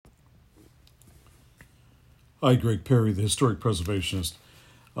Hi, Greg Perry, the Historic Preservationist.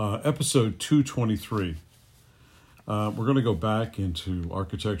 Episode 223. We're going to go back into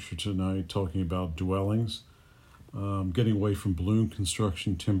architecture tonight, talking about dwellings, getting away from balloon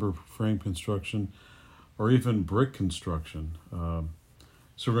construction, timber frame construction, or even brick construction.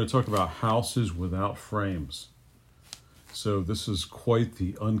 So we're going to talk about houses without frames. So this is quite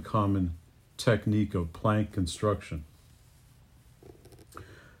the uncommon technique of plank construction.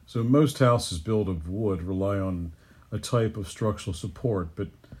 So most houses built of wood rely on a type of structural support, but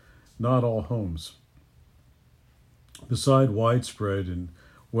not all homes. Beside widespread and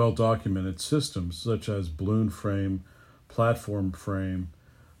well-documented systems such as balloon frame, platform frame,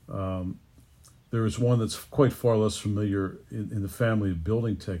 there is one that's quite far less familiar in the family of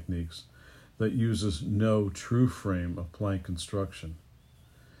building techniques that uses no true frame of plank construction.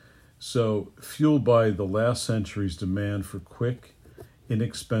 So, fueled by the last century's demand for quick,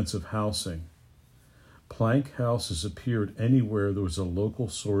 inexpensive housing, plank houses appeared anywhere there was a local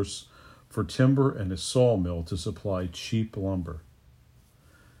source for timber and a sawmill to supply cheap lumber.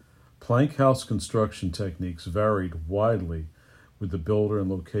 Plank house construction techniques varied widely with the builder and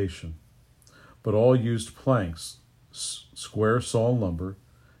location, but all used planks, square sawn lumber,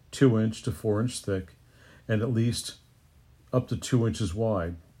 2-inch to 4-inch thick, and at least up to 2 inches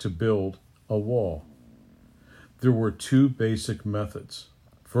wide to build a wall. There were two basic methods.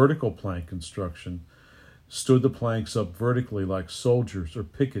 Vertical plank construction stood the planks up vertically like soldiers or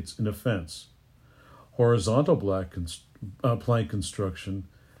pickets in a fence. Horizontal plank construction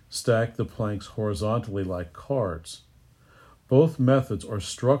stacked the planks horizontally like cards. Both methods are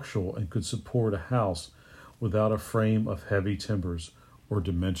structural and could support a house without a frame of heavy timbers or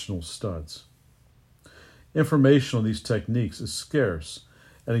dimensional studs. Information on these techniques is scarce,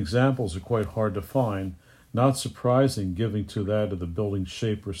 and examples are quite hard to find. Not surprising, given to that of the building's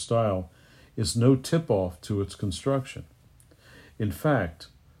shape or style is no tip-off to its construction. In fact,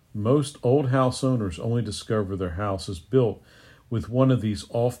 most old house owners only discover their house is built with one of these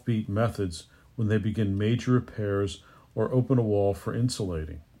offbeat methods when they begin major repairs or open a wall for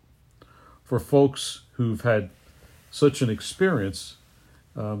insulating. For folks who've had such an experience,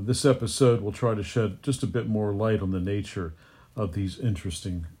 this episode will try to shed just a bit more light on the nature of these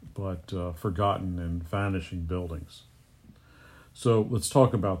interesting but forgotten and vanishing buildings. So let's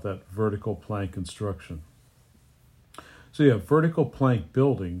talk about that vertical plank construction. So vertical plank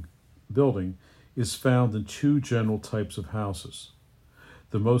building is found in two general types of houses.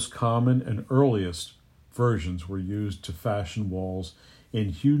 The most common and earliest versions were used to fashion walls in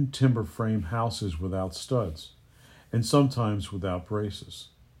hewn timber frame houses without studs, and sometimes without braces.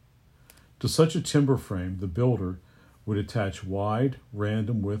 To such a timber frame, the builder would attach wide,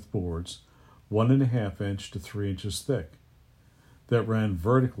 random width boards, 1.5 inch to 3 inches thick, that ran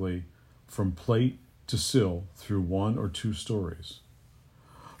vertically from plate to sill through 1 or 2 stories.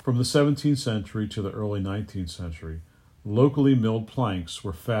 From the 17th century to the early 19th century, locally milled planks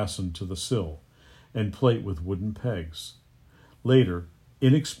were fastened to the sill and plate with wooden pegs. Later,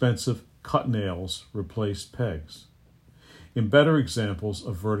 inexpensive cut nails replaced pegs. In better examples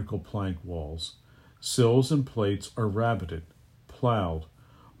of vertical plank walls, sills and plates are rabbeted, plowed,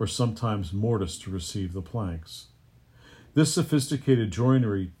 or sometimes mortised to receive the planks. This sophisticated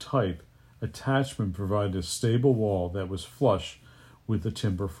joinery type attachment provided a stable wall that was flush with the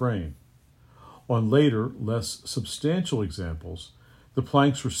timber frame. On later, less substantial examples, the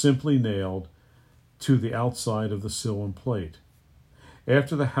planks were simply nailed to the outside of the sill and plate.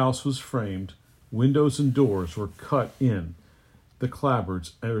 After the house was framed, windows and doors were cut in the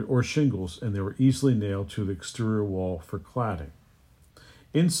clapboards or shingles, and they were easily nailed to the exterior wall for cladding.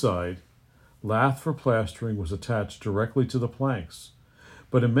 Inside, lath for plastering was attached directly to the planks,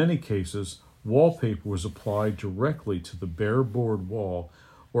 but in many cases, wallpaper was applied directly to the bare board wall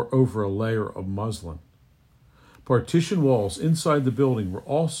or over a layer of muslin. Partition walls inside the building were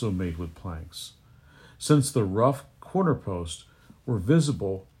also made with planks, since the rough corner posts were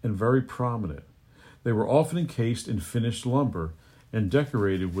visible and very prominent. They were often encased in finished lumber and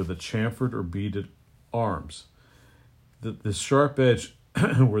decorated with a chamfered or beaded arms, the sharp edge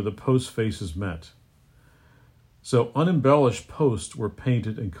where the post faces met. So unembellished posts were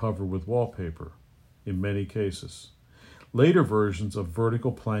painted and covered with wallpaper, in many cases. Later versions of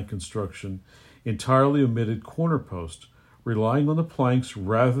vertical plank construction entirely omitted corner posts, relying on the planks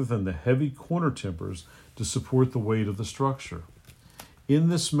rather than the heavy corner timbers to support the weight of the structure. In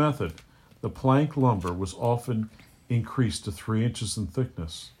this method, the plank lumber was often increased to 3 inches in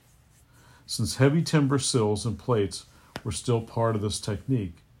thickness. Since heavy timber sills and plates were still part of this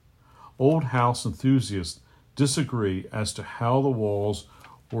technique, old house enthusiasts disagree as to how the walls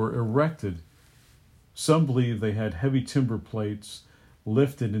were erected Some believe they had heavy timber plates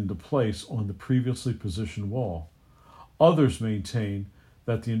lifted into place on the previously positioned wall. Others maintain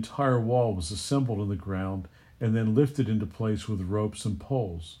that the entire wall was assembled in the ground and then lifted into place with ropes and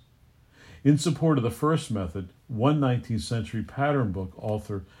poles. In support of the first method, one 19th century pattern book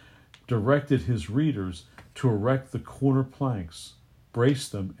author directed his readers to erect the corner planks, brace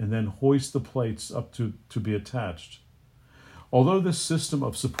them, and then hoist the plates up to be attached. Although this system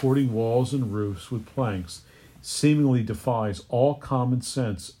of supporting walls and roofs with planks seemingly defies all common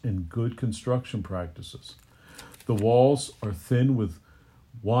sense and good construction practices, the walls are thin with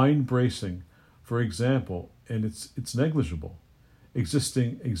wine bracing, for example, and it's negligible.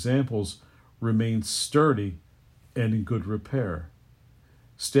 Existing examples remain sturdy and in good repair.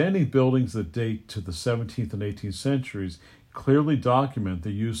 Standing buildings that date to the 17th and 18th centuries clearly document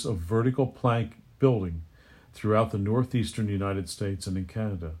the use of vertical plank building throughout the northeastern United States and in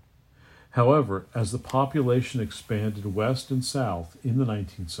Canada. However, as the population expanded west and south in the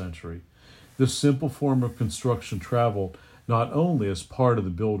 19th century, this simple form of construction traveled not only as part of the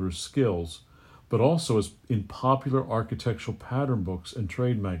builder's skills, but also as in popular architectural pattern books and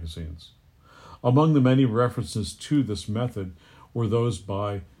trade magazines. Among the many references to this method were those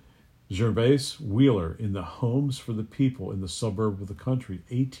by Gervase Wheeler in the Homes for the People in the Suburb of the Country,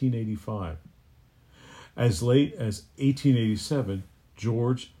 1885. As late as 1887,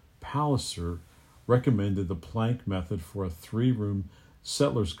 George Palliser recommended the plank method for a 3-room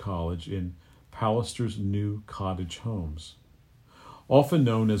settlers' college in Palliser's New Cottage Homes. Often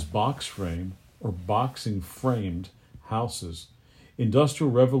known as box frame or boxing framed houses, Industrial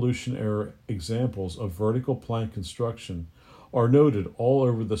Revolution era examples of vertical plank construction are noted all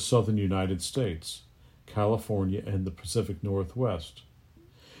over the southern United States, California, and the Pacific Northwest.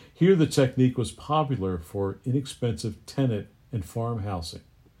 Here the technique was popular for inexpensive tenant and farm housing.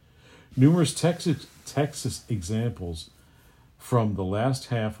 Numerous Texas examples from the last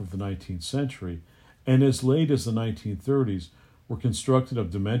half of the 19th century and as late as the 1930s were constructed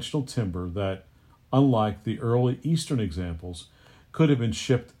of dimensional timber that, unlike the early Eastern examples, could have been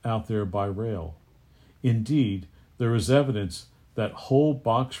shipped out there by rail. Indeed, there is evidence that whole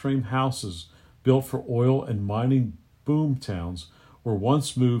box frame houses built for oil and mining boom towns were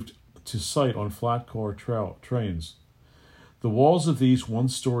once moved to site on flat car trains. The walls of these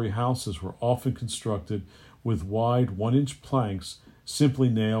one-story houses were often constructed with wide 1-inch planks simply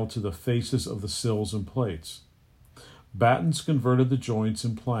nailed to the faces of the sills and plates. Battens converted the joints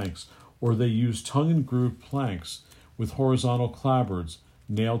in planks, or they used tongue-and-groove planks with horizontal clapboards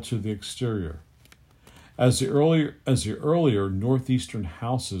nailed to the exterior. As the earlier northeastern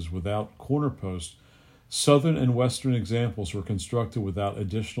houses without corner posts, southern and western examples were constructed without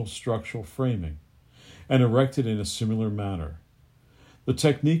additional structural framing and erected in a similar manner. The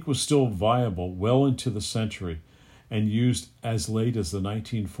technique was still viable well into the century and used as late as the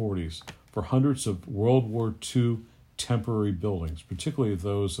 1940s for hundreds of World War II temporary buildings, particularly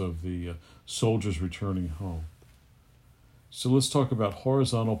those of the soldiers returning home. So let's talk about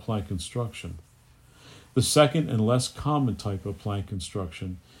horizontal plank construction. The second and less common type of plank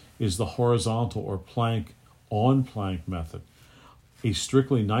construction is the horizontal or plank-on-plank method. A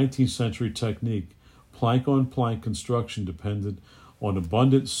strictly 19th century technique, plank-on-plank construction depended on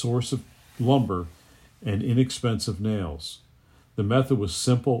abundant source of lumber and inexpensive nails. The method was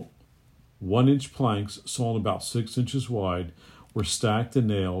simple. 1-inch planks, sawn about 6 inches wide, were stacked and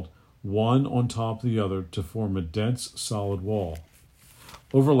nailed, one on top of the other, to form a dense, solid wall.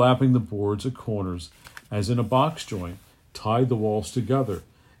 Overlapping the boards at corners, as in a box joint, tied the walls together,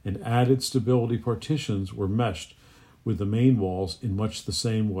 and added stability partitions were meshed with the main walls in much the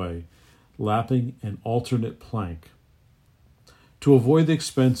same way, lapping an alternate plank. To avoid the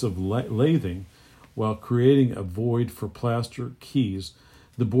expense of lathing, while creating a void for plaster keys,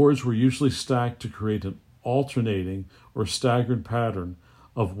 the boards were usually stacked to create an alternating or staggered pattern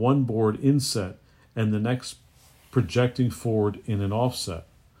of one board inset and the next projecting forward in an offset.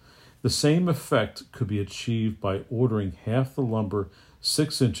 The same effect could be achieved by ordering half the lumber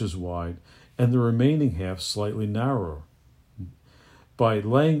 6 inches wide and the remaining half slightly narrower. By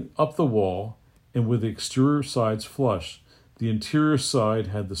laying up the wall and with the exterior sides flush, the interior side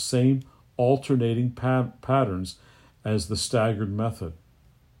had the same alternating patterns as the staggered method.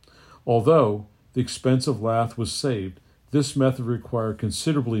 Although the expense of lath was saved, this method required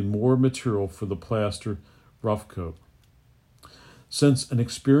considerably more material for the plaster rough coat. Since an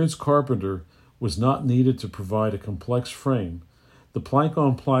experienced carpenter was not needed to provide a complex frame, the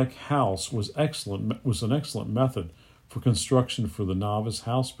plank-on-plank house was an excellent method for construction for the novice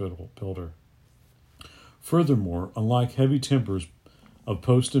house builder. Furthermore, unlike heavy timbers of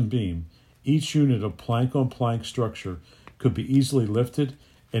post and beam, Each unit of plank-on-plank structure could be easily lifted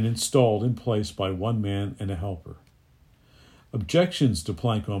and installed in place by one man and a helper. Objections to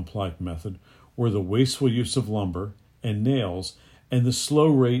plank-on-plank method were the wasteful use of lumber and nails and the slow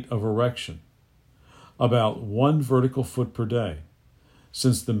rate of erection, about 1 vertical foot per day.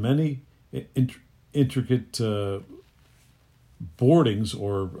 Since the many intricate boardings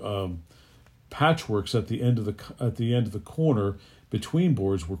or patchworks at the end of the corner between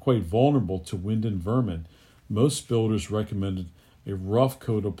boards were quite vulnerable to wind and vermin, most builders recommended a rough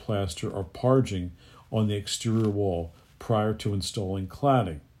coat of plaster or parging on the exterior wall prior to installing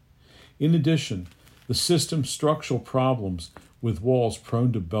cladding. In addition, the system's structural problems with walls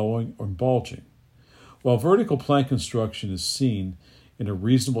prone to bowing or bulging. While vertical plank construction is seen in a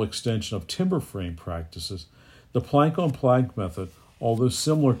reasonable extension of timber frame practices, the plank-on-plank method, although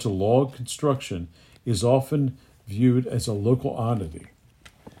similar to log construction, is often viewed as a local oddity.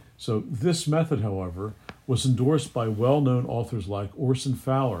 So this method, however, was endorsed by well-known authors like Orson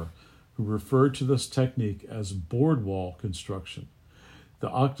Fowler, who referred to this technique as board wall construction, the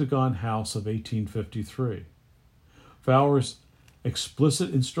Octagon House of 1853. Fowler's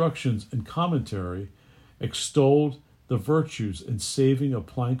explicit instructions and commentary extolled the virtues in saving of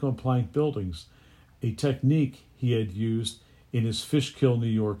plank-on-plank buildings, a technique he had used in his Fishkill, New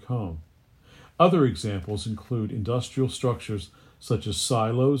York home. Other examples include industrial structures such as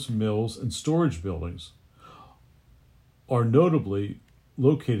silos, mills, and storage buildings, are notably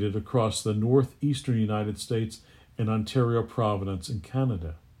located across the northeastern United States and Ontario Province in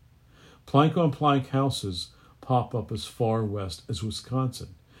Canada. Plank-on-plank houses pop up as far west as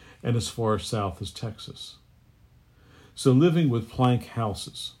Wisconsin and as far south as Texas. So living with plank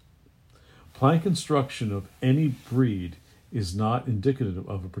houses. Plank construction of any breed is not indicative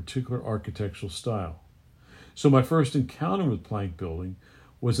of a particular architectural style. So my first encounter with plank building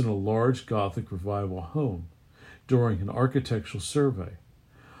was in a large Gothic Revival home during an architectural survey.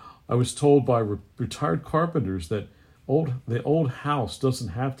 I was told by retired carpenters that the old house doesn't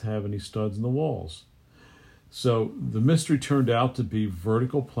have to have any studs in the walls. So the mystery turned out to be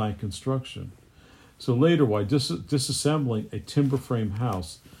vertical plank construction. So later, while disassembling a timber frame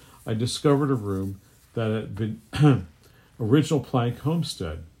house, I discovered a room that had been original plank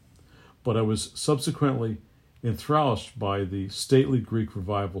homestead, but I was subsequently enthralled by the stately Greek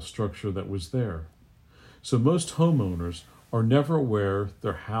Revival structure that was there. So most homeowners are never aware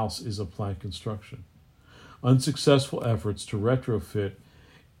their house is a plank construction. Unsuccessful efforts to retrofit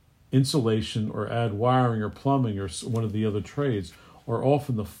insulation or add wiring or plumbing or one of the other trades are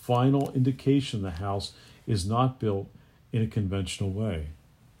often the final indication the house is not built in a conventional way.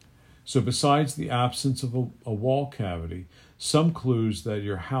 So besides the absence of a wall cavity, some clues that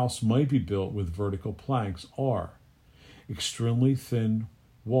your house might be built with vertical planks are extremely thin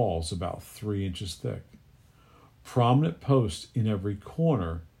walls about 3 inches thick, prominent posts in every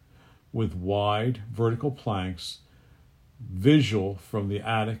corner with wide vertical planks visual from the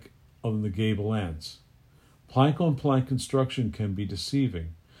attic on the gable ends. Plank-on-plank construction can be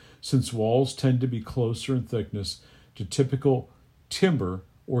deceiving, since walls tend to be closer in thickness to typical timber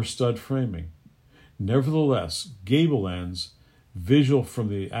or stud framing. Nevertheless, gable ends, visual from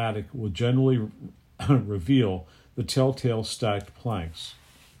the attic, will generally reveal the telltale stacked planks.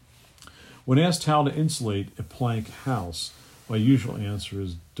 When asked how to insulate a plank house, my usual answer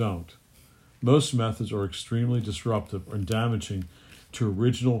is don't. Most methods are extremely disruptive and damaging to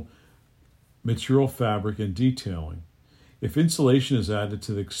original material fabric and detailing. If insulation is added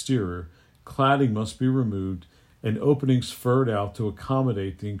to the exterior, cladding must be removed and openings furred out to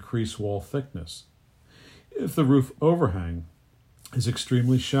accommodate the increased wall thickness. If the roof overhang is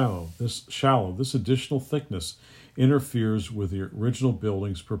extremely shallow, this additional thickness interferes with the original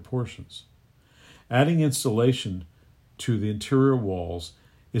building's proportions. Adding insulation to the interior walls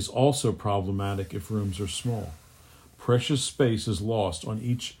is also problematic if rooms are small. Precious space is lost on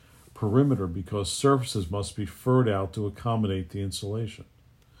each perimeter because surfaces must be furred out to accommodate the insulation.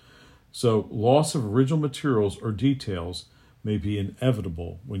 So loss of original materials or details may be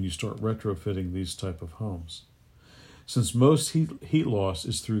inevitable when you start retrofitting these type of homes. Since most heat loss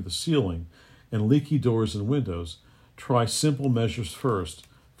is through the ceiling and leaky doors and windows, try simple measures first.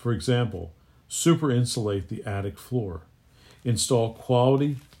 For example, super insulate the attic floor. Install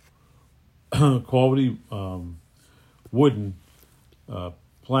quality wooden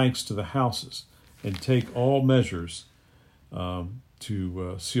planks to the houses, and take all measures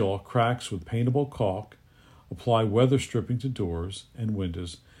to seal all cracks with paintable caulk. Apply weather stripping to doors and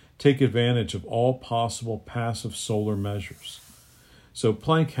windows. Take advantage of all possible passive solar measures. So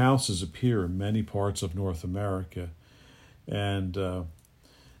plank houses appear in many parts of North America, and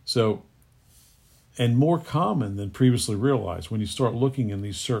so and more common than previously realized when you start looking in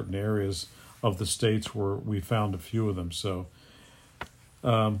these certain areas of the states where we found a few of them. So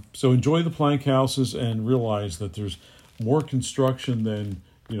enjoy the plank houses and realize that there's more construction than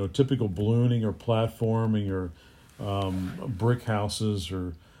typical ballooning or platforming or brick houses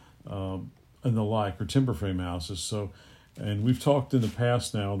or and the like, or timber frame houses. So, and we've talked in the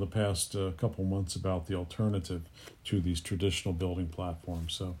past couple months about the alternative to these traditional building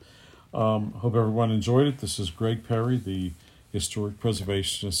platforms. So hope everyone enjoyed it. This is Greg Perry, the historic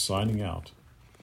preservationist, signing out.